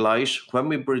breathe light, when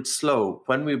we breathe slow,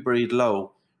 when we breathe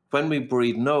low, when we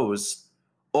breathe nose,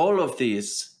 all of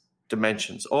these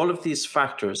dimensions, all of these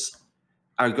factors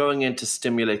are going in to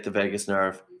stimulate the vagus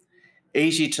nerve.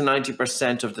 80 to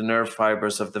 90% of the nerve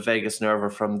fibers of the vagus nerve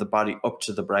are from the body up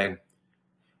to the brain.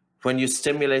 When you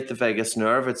stimulate the vagus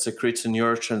nerve, it secretes a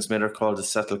neurotransmitter called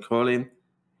acetylcholine.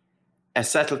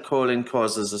 Acetylcholine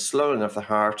causes a slowing of the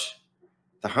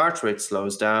heart rate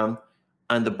slows down,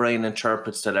 and the brain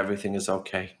interprets that everything is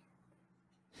okay.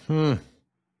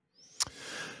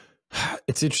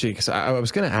 It's interesting because I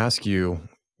was going to ask you,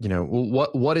 you know,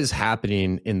 what is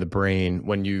happening in the brain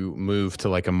when you move to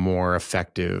like a more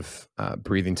effective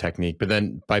breathing technique? But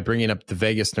then by bringing up the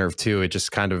vagus nerve too, it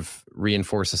just kind of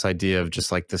reinforces this idea of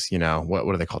just like this, you know, what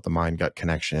do they call it? The mind gut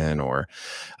connection, or,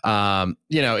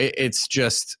 you know, it's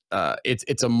just,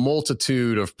 it's a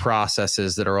multitude of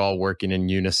processes that are all working in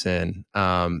unison.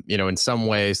 You know, in some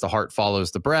ways the heart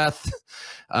follows the breath.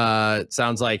 It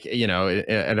sounds like, you know,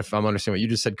 and if I'm understanding what you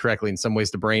just said correctly, in some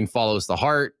ways the brain follows the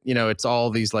heart. You know, it's all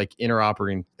these like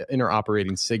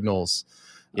interoperating signals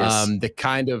that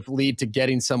kind of lead to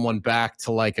getting someone back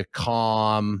to like a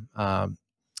calm,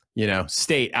 you know,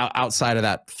 state outside of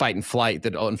that fight and flight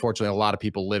that unfortunately a lot of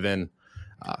people live in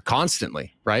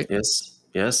constantly, right?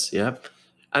 Yes, yeah.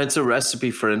 And it's a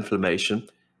recipe for inflammation.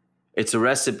 It's a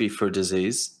recipe for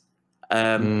disease.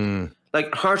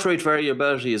 Like heart rate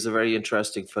variability is a very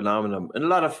interesting phenomenon, and a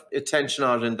lot of attention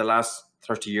on it in the last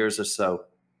 30 years or so.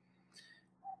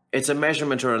 It's a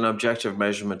measurement or an objective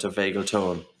measurement of vagal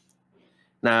tone.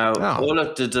 Now, Oh. all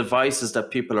of the devices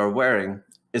that people are wearing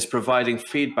is providing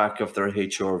feedback of their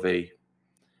HRV.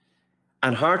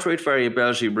 And heart rate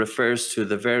variability refers to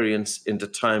the variance in the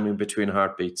timing between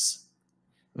heartbeats.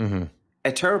 Mm-hmm.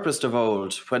 A therapist of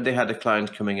old, when they had a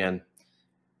client coming in,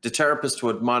 the therapist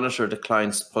would monitor the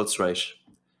client's pulse rate.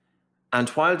 And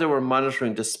while they were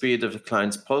monitoring the speed of the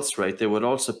client's pulse rate, they would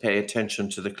also pay attention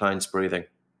to the client's breathing.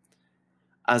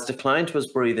 As the client was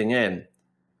breathing in,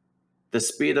 the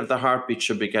speed of the heartbeat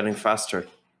should be getting faster.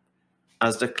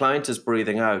 As the client is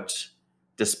breathing out,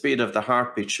 the speed of the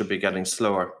heartbeat should be getting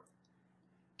slower.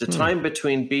 The time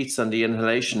between beats on the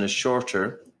inhalation is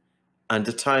shorter, and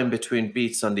the time between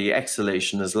beats on the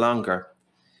exhalation is longer.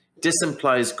 This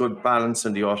implies good balance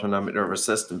in the autonomic nervous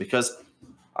system, because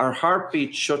our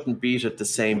heartbeat shouldn't beat at the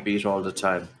same beat all the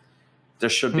time. There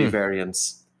should be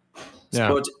variance. Yeah.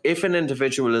 But if an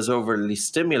individual is overly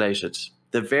stimulated,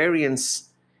 the variance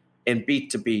in beat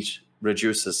to beat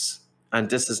reduces, and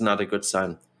this is not a good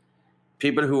sign.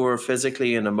 People who are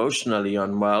physically and emotionally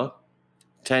unwell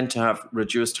tend to have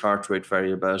reduced heart rate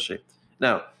variability.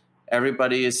 Now,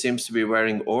 everybody seems to be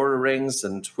wearing Oura rings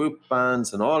and Whoop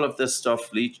bands and all of this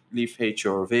stuff, Leaf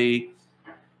HRV.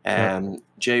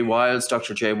 Jay Wiles,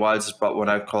 Dr. Jay Wiles has brought one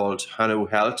out called Hanu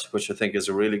Health, which I think is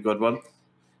a really good one.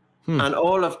 And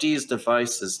all of these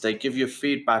devices, they give you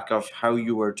feedback of how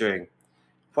you are doing.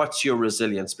 What's your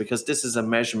resilience? Because this is a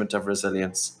measurement of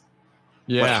resilience.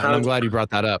 Yeah, and I'm glad you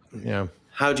brought that up. Yeah.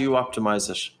 How do you optimize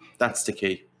it? That's the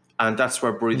key. And that's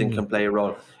where breathing can play a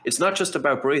role. It's not just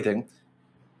about breathing.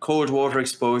 Cold water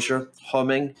exposure,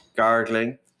 humming,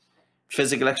 gargling,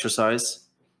 physical exercise,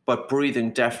 but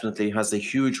breathing definitely has a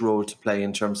huge role to play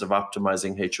in terms of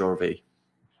optimizing HRV.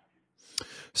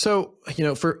 So,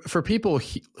 for people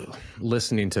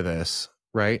listening to this,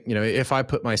 right? If I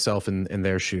put myself in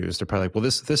their shoes, they're probably like, well,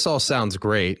 this all sounds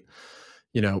great.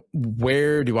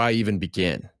 Where do I even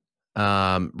begin?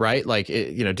 Right? Like,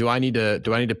 do I need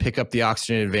to pick up the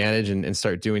oxygen advantage and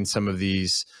start doing some of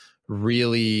these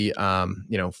really,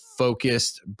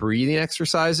 focused breathing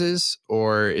exercises?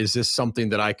 Or is this something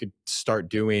that I could start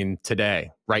doing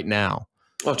today, right now?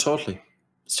 Oh, totally.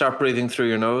 Start breathing through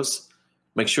your nose.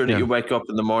 Make sure that you wake up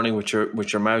in the morning with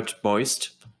your mouth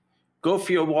moist. Go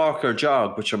for your walk or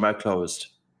jog with your mouth closed.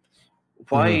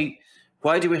 Why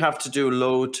do we have to do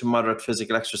low to moderate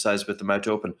physical exercise with the mouth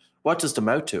open? What does the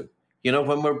mouth do?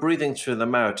 When we're breathing through the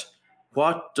mouth,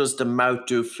 what does the mouth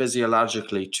do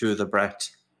physiologically to the breath?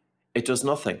 It does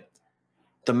nothing.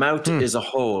 The mouth is a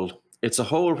hole. It's a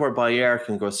hole whereby air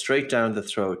can go straight down the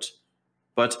throat.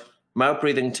 But mouth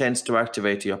breathing tends to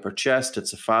activate the upper chest.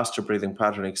 It's a faster breathing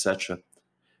pattern, etc.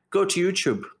 Go to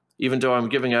YouTube. Even though I'm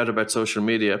giving out about social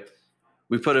media,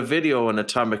 we put a video on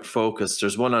atomic focus.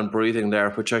 There's one on breathing there,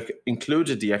 which I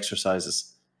included the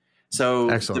exercises. So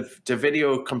the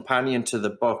video companion to the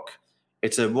book,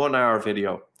 it's a 1 hour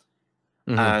video.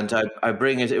 And I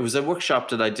bring it. It was a workshop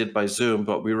that I did by Zoom,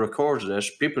 but we recorded it.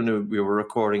 People knew we were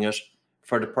recording it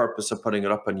for the purpose of putting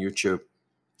it up on YouTube.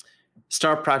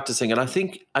 Start practicing. And I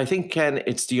think, Ken,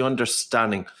 it's the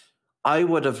understanding. I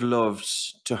would have loved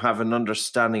to have an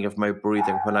understanding of my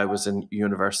breathing when I was in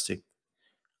university.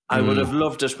 I would have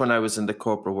loved it when I was in the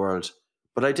corporate world,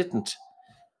 but I didn't.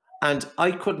 And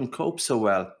I couldn't cope so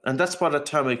well. And that's what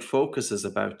atomic focus is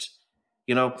about.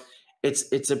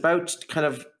 It's about kind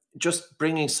of just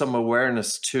bringing some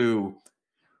awareness to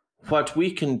what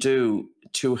we can do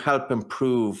to help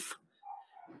improve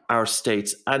our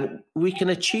states. And we can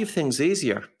achieve things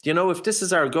easier. If this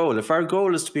is our goal, if our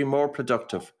goal is to be more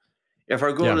productive, if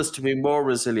our goal is to be more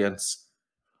resilient,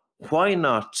 why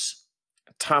not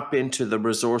tap into the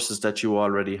resources that you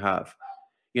already have?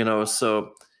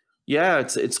 So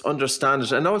it's understand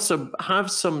it, and also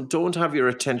don't have your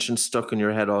attention stuck in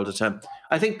your head all the time.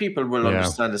 I think people will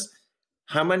understand this.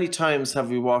 How many times have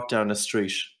we walked down a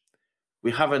street?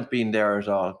 We haven't been there at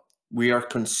all. We are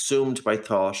consumed by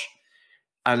thought.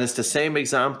 And it's the same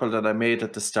example that I made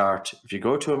at the start. If you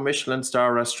go to a Michelin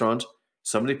star restaurant,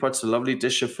 somebody puts a lovely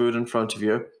dish of food in front of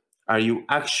you. Are you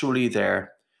actually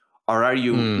there? Or are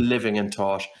you living in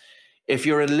thought? If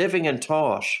you're living in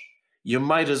thought, you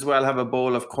might as well have a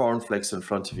bowl of cornflakes in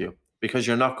front of you, because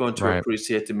you're not going to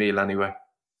appreciate the meal anyway.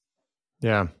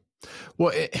 Yeah.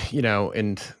 Well,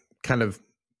 and kind of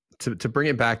to bring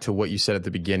it back to what you said at the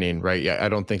beginning, right? I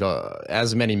don't think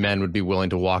as many men would be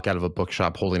willing to walk out of a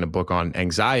bookshop holding a book on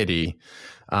anxiety.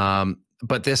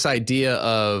 But this idea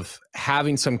of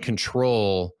having some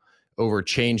control over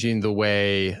changing the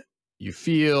way you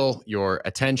feel, your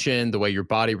attention, the way your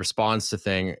body responds to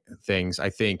things, I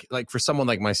think, like for someone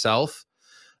like myself,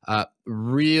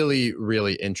 Really,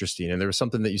 really interesting. And there was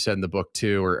something that you said in the book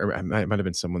too, or it might have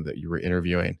been someone that you were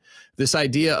interviewing. This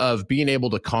idea of being able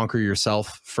to conquer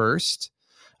yourself first,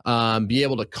 be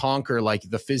able to conquer like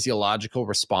the physiological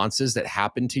responses that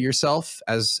happen to yourself,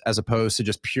 as opposed to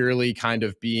just purely kind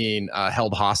of being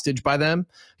held hostage by them.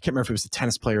 I can't remember if it was the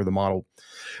tennis player or the model,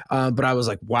 but I was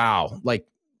like, wow, like,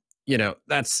 you know,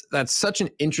 that's such an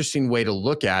interesting way to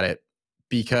look at it.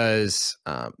 Because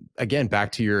again,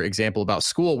 back to your example about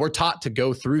school, we're taught to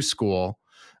go through school.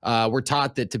 We're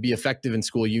taught that to be effective in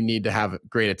school, you need to have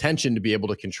great attention to be able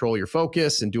to control your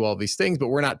focus and do all these things. But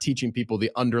we're not teaching people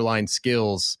the underlying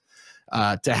skills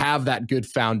to have that good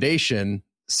foundation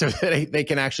so that they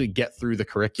can actually get through the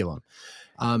curriculum.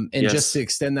 And just to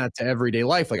extend that to everyday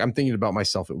life, like I'm thinking about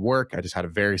myself at work. I just had a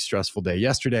very stressful day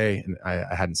yesterday and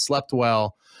I hadn't slept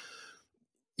well.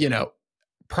 You know,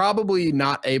 probably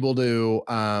not able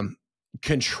to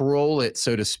control it,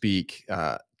 so to speak,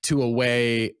 to a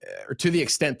way or to the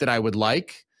extent that I would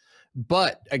like.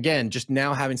 But again, just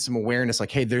now having some awareness,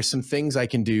 like, hey, there's some things I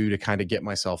can do to kind of get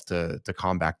myself to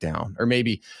calm back down, or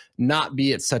maybe not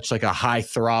be at such like a high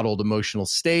throttled emotional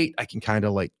state. I can kind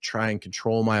of like try and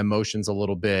control my emotions a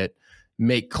little bit,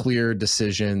 make clear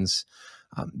decisions.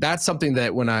 That's something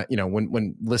that when I, you know,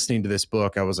 when listening to this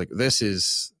book, I was like, this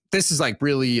is like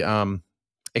really,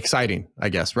 exciting, I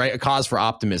guess, right? A cause for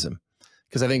optimism,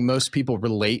 because I think most people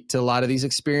relate to a lot of these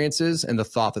experiences, and the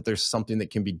thought that there's something that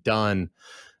can be done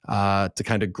to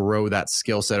kind of grow that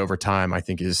skill set over time, I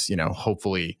think is, you know,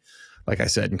 hopefully, like I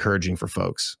said, encouraging for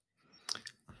folks.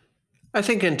 I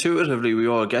think intuitively we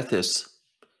all get this.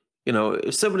 You know,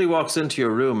 if somebody walks into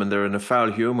your room and they're in a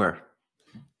foul humor,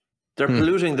 they're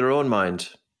polluting their own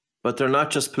mind, but they're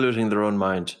not just polluting their own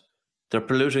mind. They're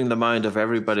polluting the mind of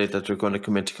everybody that they're going to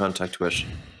come into contact with.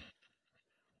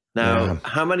 Now,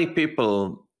 how many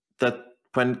people that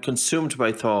when consumed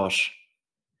by thought,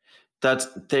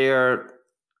 that they're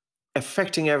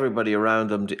affecting everybody around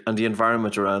them and the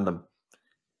environment around them.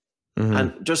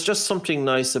 And there's just something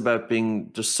nice about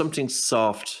there's something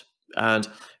soft. And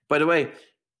by the way,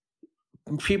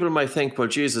 people might think, well,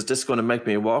 Jesus, this is going to make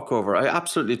me a walkover. I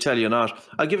absolutely tell you not.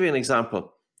 I'll give you an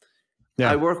example.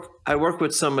 Yeah. I work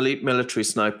with some elite military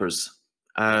snipers,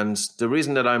 and the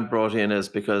reason that I'm brought in is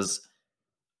because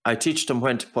I teach them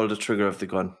when to pull the trigger of the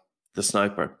gun, the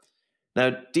sniper.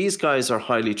 Now, these guys are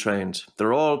highly trained.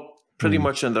 They're all pretty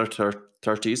much in their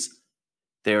 30s.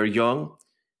 They're young.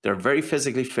 They're very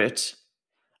physically fit,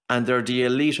 and they're the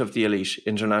elite of the elite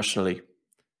internationally.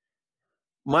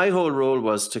 My whole role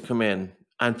was to come in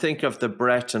and think of the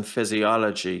breath and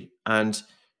physiology and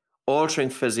altering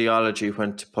physiology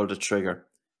when to pull the trigger.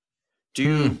 Do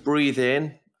you breathe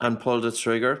in and pull the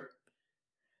trigger?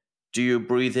 Do you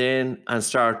breathe in and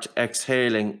start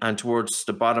exhaling, and towards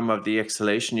the bottom of the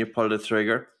exhalation, you pull the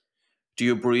trigger? Do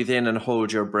you breathe in and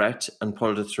hold your breath and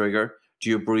pull the trigger? Do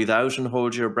you breathe out and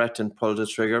hold your breath and pull the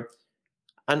trigger?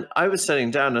 And I was sitting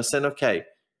down and saying, okay,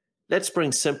 let's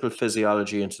bring simple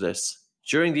physiology into this.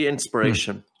 During the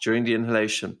inspiration, during the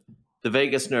inhalation, the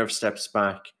vagus nerve steps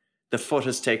back. The foot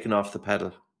is taken off the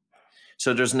pedal.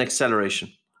 So there's an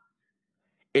acceleration.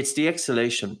 It's the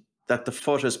exhalation that the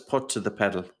foot is put to the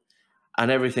pedal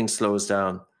and everything slows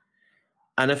down.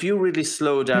 And if you really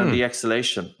slow down the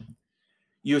exhalation,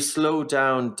 you slow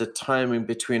down the timing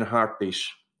between heartbeat.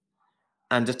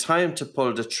 And the time to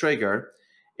pull the trigger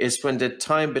is when the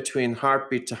time between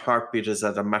heartbeat to heartbeat is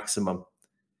at a maximum.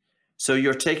 So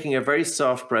you're taking a very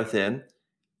soft breath in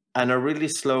and a really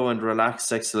slow and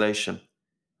relaxed exhalation.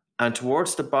 And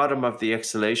towards the bottom of the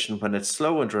exhalation, when it's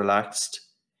slow and relaxed,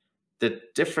 the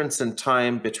difference in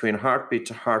time between heartbeat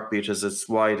to heartbeat is its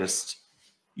widest.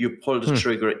 You pull the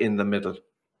trigger in the middle.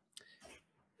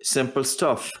 Simple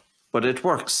stuff, but it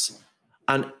works.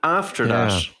 And after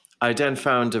that, I then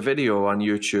found a video on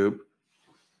YouTube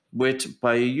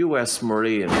by a US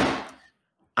Marine.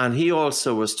 And he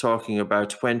also was talking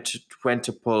about when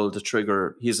to pull the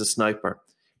trigger. He's a sniper.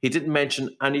 He didn't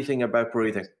mention anything about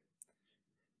breathing,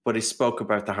 but he spoke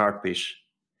about the heartbeat.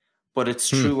 But it's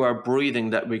through our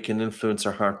breathing that we can influence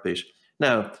our heartbeat.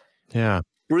 Now,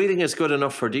 breathing is good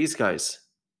enough for these guys.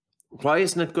 Why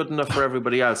isn't it good enough for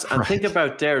everybody else? And think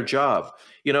about their job.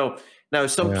 You know, now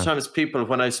sometimes people,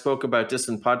 when I spoke about this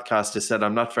in podcast, they said,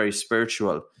 I'm not very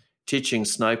spiritual, teaching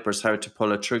snipers how to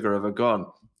pull a trigger of a gun.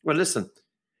 Well, listen,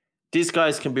 these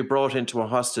guys can be brought into a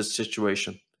hostage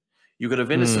situation. You could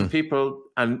have innocent people,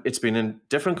 and it's been in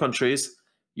different countries.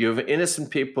 You have innocent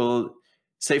people,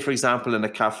 say, for example, in a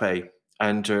cafe,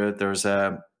 and there's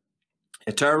a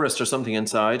terrorist or something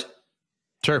inside.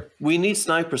 Sure. We need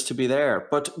snipers to be there,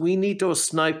 but we need those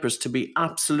snipers to be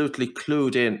absolutely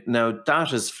clued in. Now,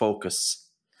 that is focus.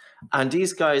 And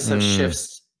these guys have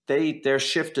shifts. Their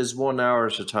shift is 1 hour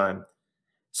at a time.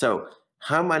 So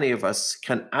how many of us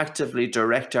can actively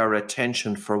direct our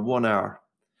attention for 1 hour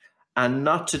and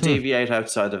not to deviate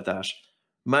outside of that?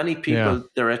 Many people,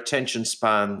 their attention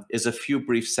span is a few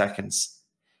brief seconds.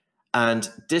 And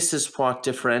this is what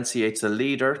differentiates a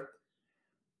leader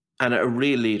and a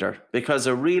real leader, because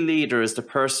a real leader is the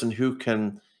person who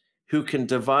can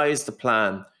devise the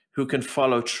plan, who can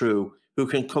follow through, who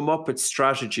can come up with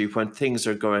strategy when things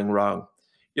are going wrong.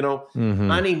 You know,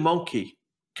 any monkey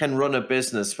can run a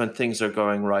business when things are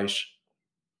going right.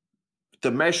 The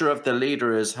measure of the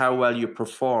leader is how well you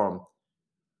perform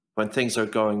when things are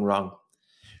going wrong.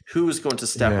 Who is going to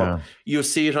step up? You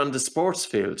see it on the sports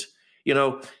field. You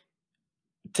know,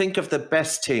 think of the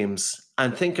best teams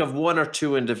and think of one or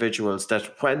two individuals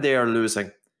that when they are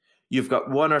losing, you've got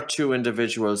one or two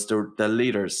individuals, the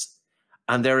leaders,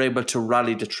 and they're able to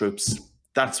rally the troops.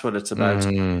 That's what it's about.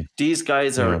 These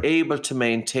guys are able to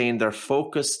maintain their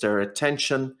focus, their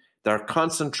attention, their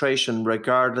concentration,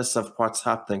 regardless of what's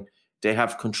happening. They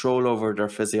have control over their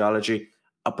physiology,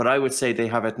 but I would say they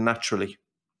have it naturally.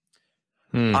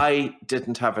 I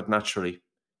didn't have it naturally.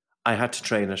 I had to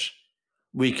train it.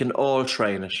 We can all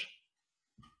train it.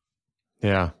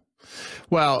 Yeah.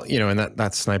 Well, you know, and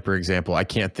that sniper example, I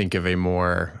can't think of a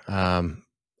more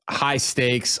high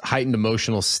stakes, heightened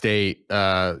emotional state,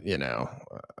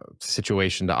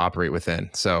 situation to operate within.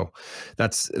 So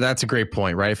that's a great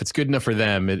point, right? If it's good enough for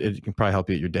them, it can probably help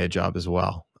you at your day job as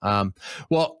well.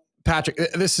 Well, Patrick,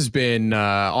 this has been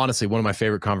honestly one of my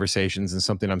favorite conversations and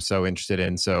something I'm so interested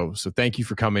in. So thank you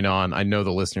for coming on. I know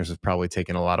the listeners have probably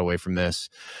taken a lot away from this.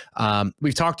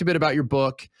 We've talked a bit about your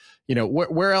book. You know,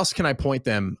 where else can I point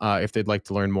them if they'd like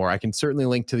to learn more? I can certainly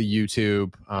link to the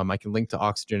YouTube. I can link to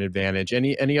Oxygen Advantage.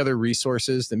 Any other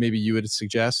resources that maybe you would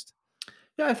suggest?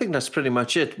 Yeah, I think that's pretty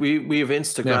much it. We have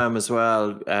Instagram as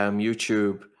well,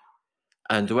 YouTube,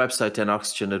 and the website then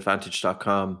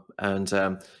oxygenadvantage.com.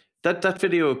 And that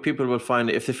video, people will find,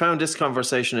 if they found this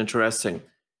conversation interesting,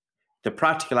 the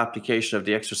practical application of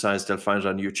the exercise, they'll find it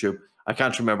on YouTube. I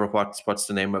can't remember what's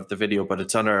the name of the video, but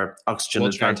it's on our Oxygen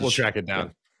Advantage. We'll track it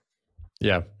down.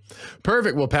 Yeah.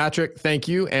 Perfect. Well, Patrick, thank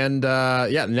you. And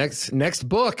next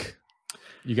book,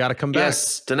 you got to come back.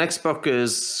 Yes, the next book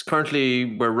is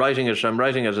currently, we're writing it. I'm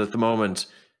writing it at the moment.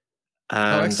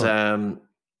 And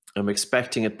I'm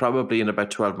expecting it probably in about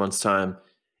 12 months' time.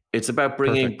 It's about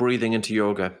bringing breathing into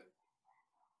yoga.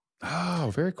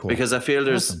 Oh, very cool. Because I feel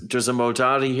there's a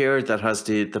modality here that has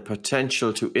the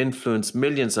potential to influence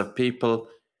millions of people,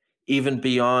 even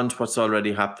beyond what's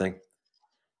already happening.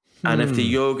 And if the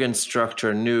yoga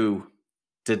instructor knew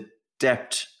the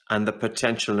depth and the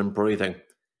potential in breathing,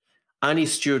 any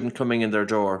student coming in their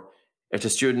door, if the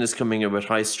student is coming in with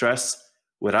high stress,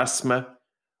 with asthma,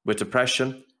 with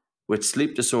depression, with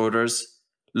sleep disorders,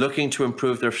 looking to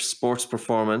improve their sports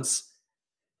performance,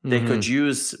 they could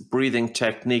use breathing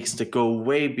techniques that go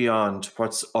way beyond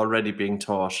what's already being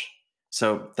taught.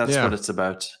 So that's what it's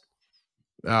about.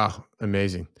 Oh,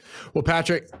 amazing. Well,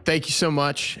 Patrick, thank you so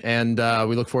much. And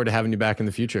we look forward to having you back in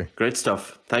the future. Great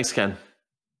stuff. Thanks, Ken.